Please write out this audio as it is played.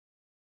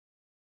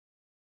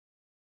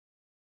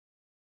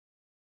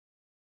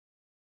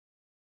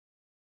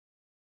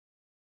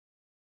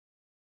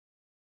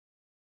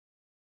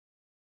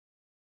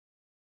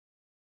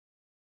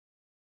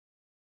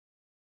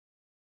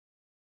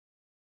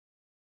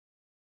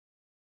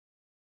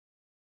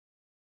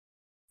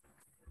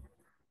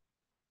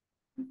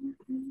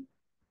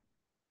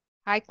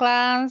Hi,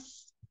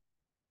 class.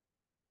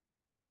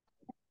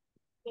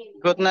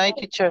 Good night,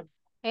 teacher.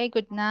 Hey,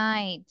 good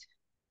night.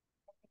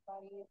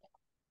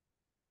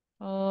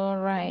 All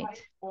right.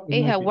 Good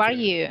Hey, night, how are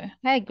teacher. you?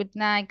 Hey, good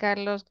night,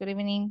 Carlos. Good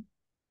evening.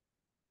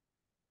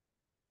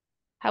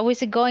 How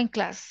is it going,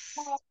 class?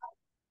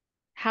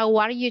 How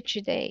are you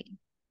today?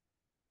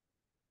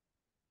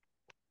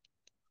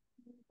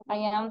 I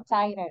am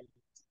tired.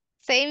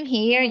 Same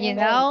here, you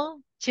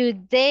know.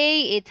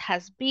 Today it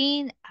has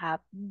been a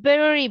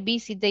very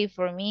busy day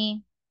for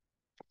me.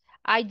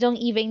 I don't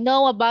even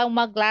know about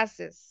my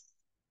glasses.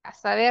 A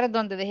saber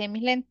dónde dejé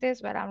mis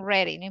lentes, but I'm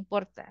ready, no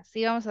importa.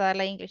 Sí, vamos a dar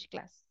la English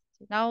class.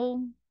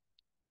 No.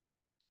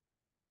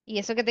 Y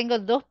eso que tengo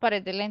dos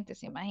pares de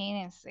lentes,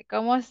 imagínense.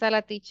 ¿Cómo está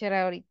la teacher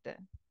ahorita?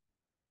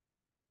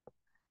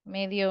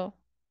 Medio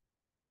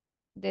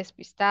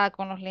despistada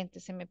con los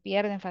lentes, se me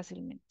pierden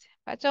fácilmente.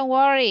 But don't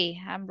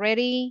worry, I'm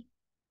ready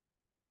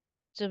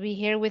to be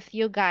here with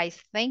you guys.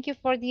 Thank you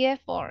for the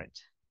effort.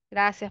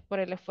 Gracias por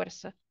el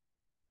esfuerzo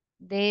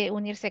de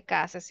unirse a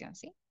cada sesión,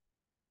 ¿sí?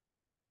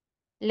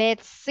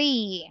 Let's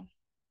see.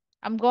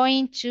 I'm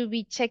going to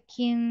be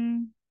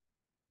checking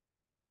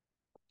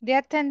the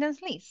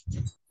attendance list.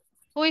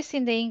 Who is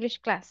in the English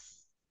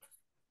class?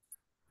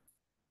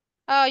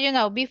 Oh, you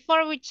know,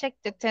 before we check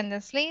the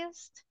attendance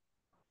list,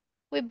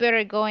 we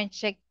better go and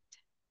check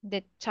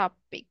the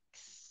topics.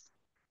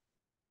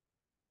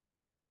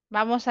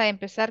 Vamos a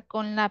empezar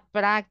con la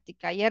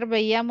práctica. Ayer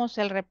veíamos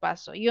el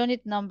repaso.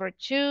 Unit number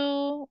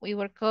 2, we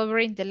were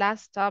covering the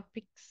last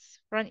topics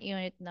from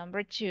unit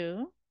number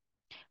 2.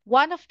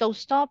 One of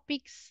those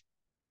topics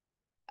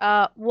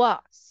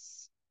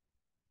was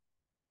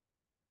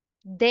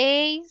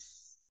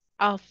days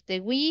of the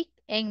week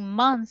and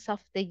months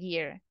of the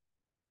year.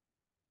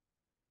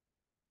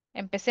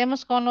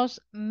 Empecemos con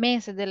los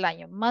meses del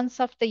año, months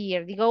of the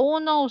year. Digo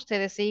uno,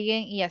 ustedes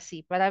siguen y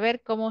así, para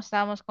ver cómo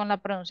estamos con la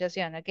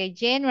pronunciación. Ok,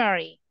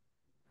 January.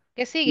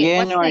 ¿Qué sigue?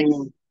 What's January,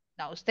 next?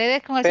 No,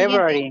 ustedes con el siguiente.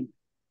 February,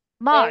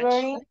 March,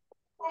 February,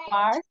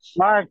 March,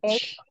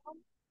 March,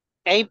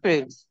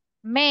 April,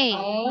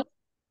 May,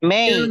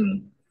 May,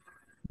 June,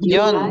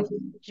 June,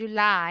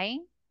 July,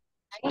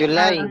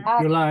 July,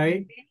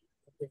 July,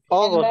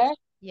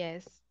 August,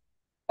 yes,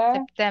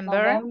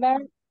 September, September.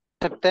 November,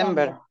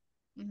 September,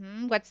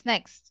 What's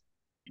next?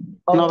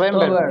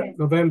 November,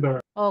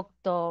 November,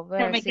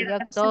 October, sigue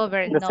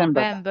October,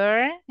 December,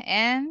 November,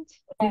 and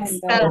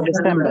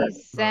December.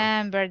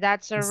 December.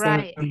 That's all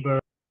right. December,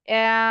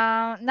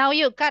 Now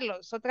you,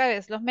 Carlos, otra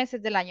vez, los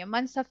meses del año,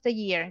 months of the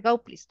year. Go,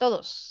 please,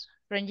 todos.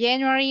 From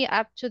January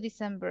up to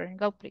December.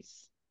 Go,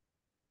 please.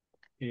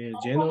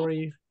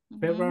 January,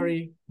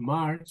 February,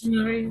 March,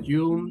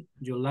 June,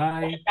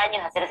 July,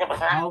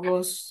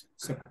 August,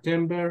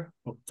 September,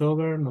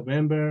 October,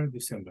 November,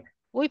 December.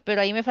 Uy,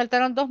 pero ahí me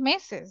faltaron 2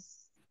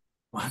 meses.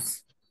 What?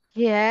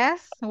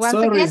 Yes, once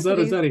Sorry, again,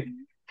 please. sorry.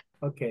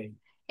 Okay.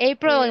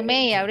 April and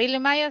May, abril y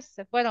mayo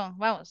se fueron.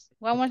 Vamos,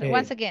 Okay.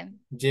 once again.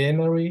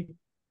 January,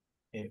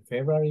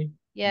 February,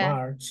 Yeah.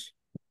 March,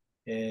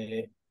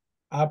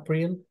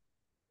 April,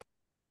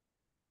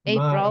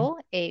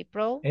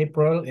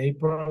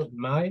 April,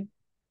 May,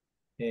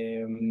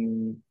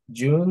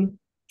 June,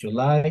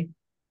 July,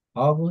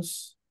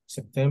 August,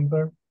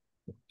 September,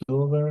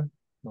 October,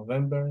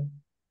 November,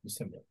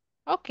 December.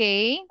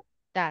 Okay,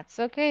 that's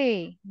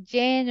okay.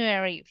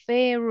 January,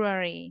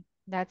 February,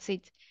 that's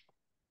it.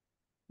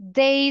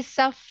 Days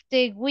of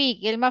the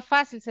week, el más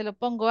fácil se lo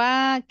pongo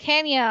a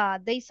Kenya.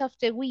 Days of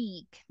the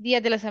week,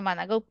 días de la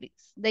semana. Go,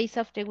 please. Days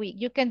of the week,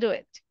 you can do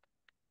it.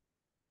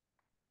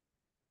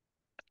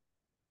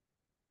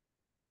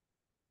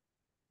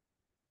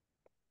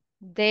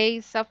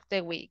 Days of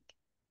the week.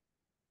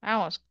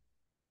 Vamos.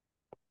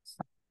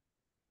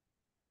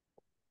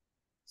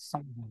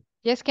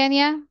 Yes,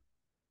 Kenya?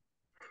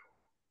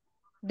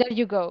 There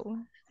you go.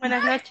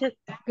 Buenas noches.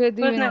 Good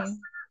Buenas.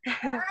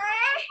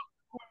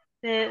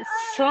 evening.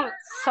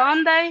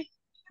 Sunday,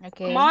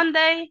 Okay.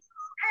 Monday,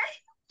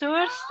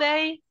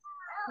 Tuesday,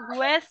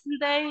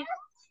 Wednesday,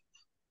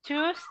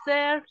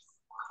 Tuesday,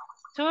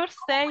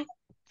 Thursday.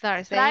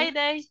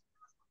 Friday,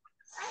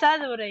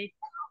 Saturday.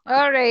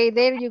 All right,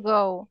 there you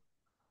go.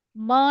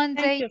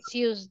 Monday, you.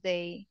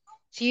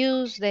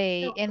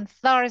 Tuesday, and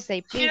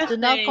Thursday. Please do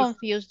not Tuesday.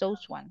 confuse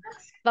those ones.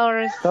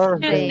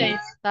 Thursday.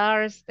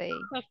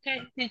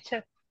 Okay,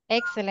 teacher.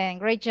 Excellent,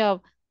 great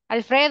job.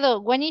 Alfredo,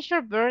 when is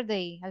your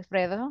birthday?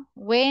 Alfredo,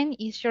 when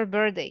is your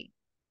birthday?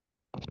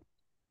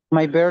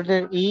 My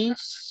birthday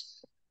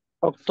is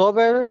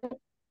October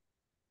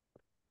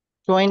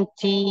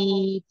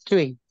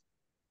 23.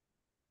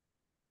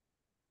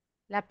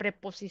 La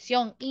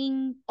preposición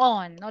in,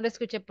 on, no lo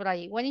escuché por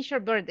ahí. When is your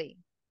birthday?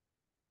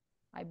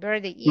 My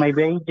birthday is.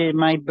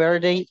 My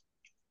birthday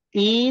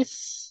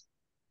is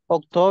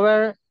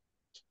October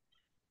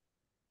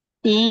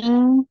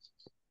in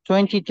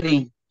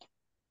 23.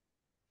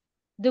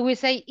 Do we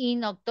say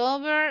in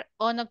October,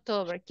 on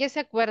October? ¿Qué se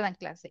acuerdan,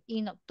 clase?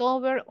 In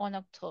October, on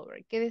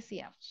October. ¿Qué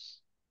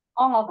decíamos?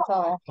 on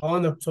October.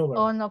 On October.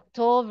 On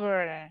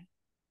October.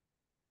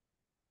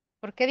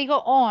 ¿Por qué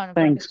digo on?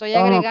 Porque Thanks. estoy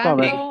On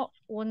October. agregando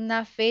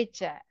una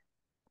fecha.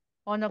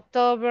 On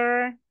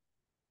October.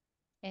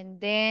 And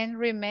then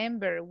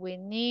remember, we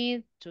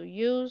need to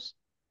use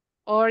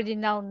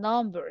ordinal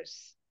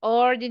numbers.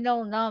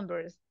 Ordinal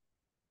numbers.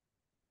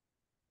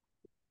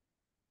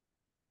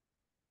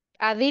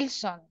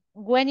 Adilson,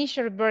 when is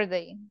your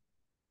birthday?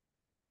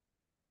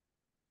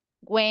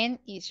 When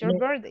is your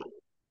birthday?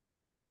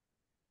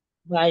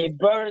 My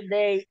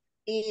birthday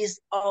is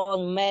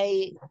on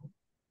May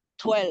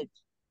 12th.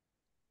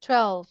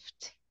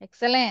 12th.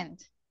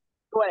 Excellent.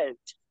 12th.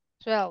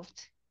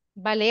 12th.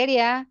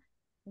 Valeria,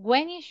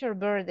 when is your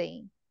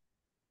birthday?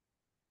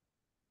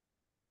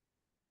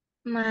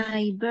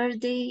 My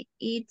birthday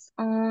is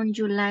on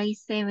July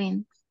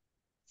 7th.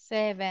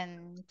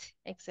 7th.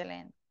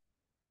 Excellent.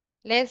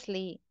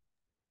 Leslie,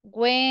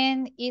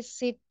 when is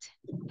it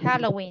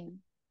Halloween?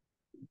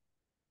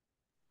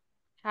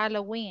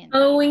 Halloween.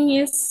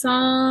 Halloween is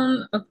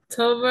on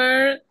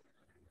October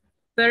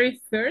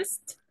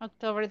 31st.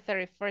 October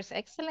 31st.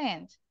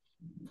 Excellent.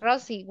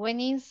 Rosie, when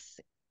is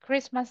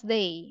Christmas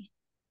Day?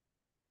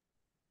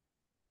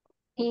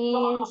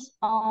 Is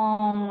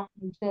on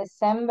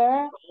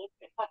December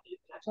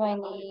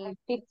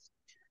 25th.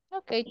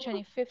 Okay,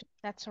 25th.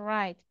 That's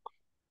right.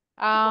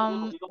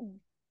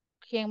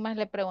 ¿Quién más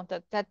le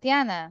pregunta?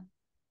 Tatiana,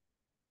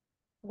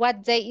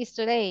 what day is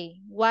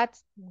today? What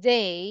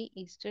day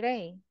is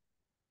today?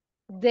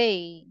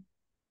 Day.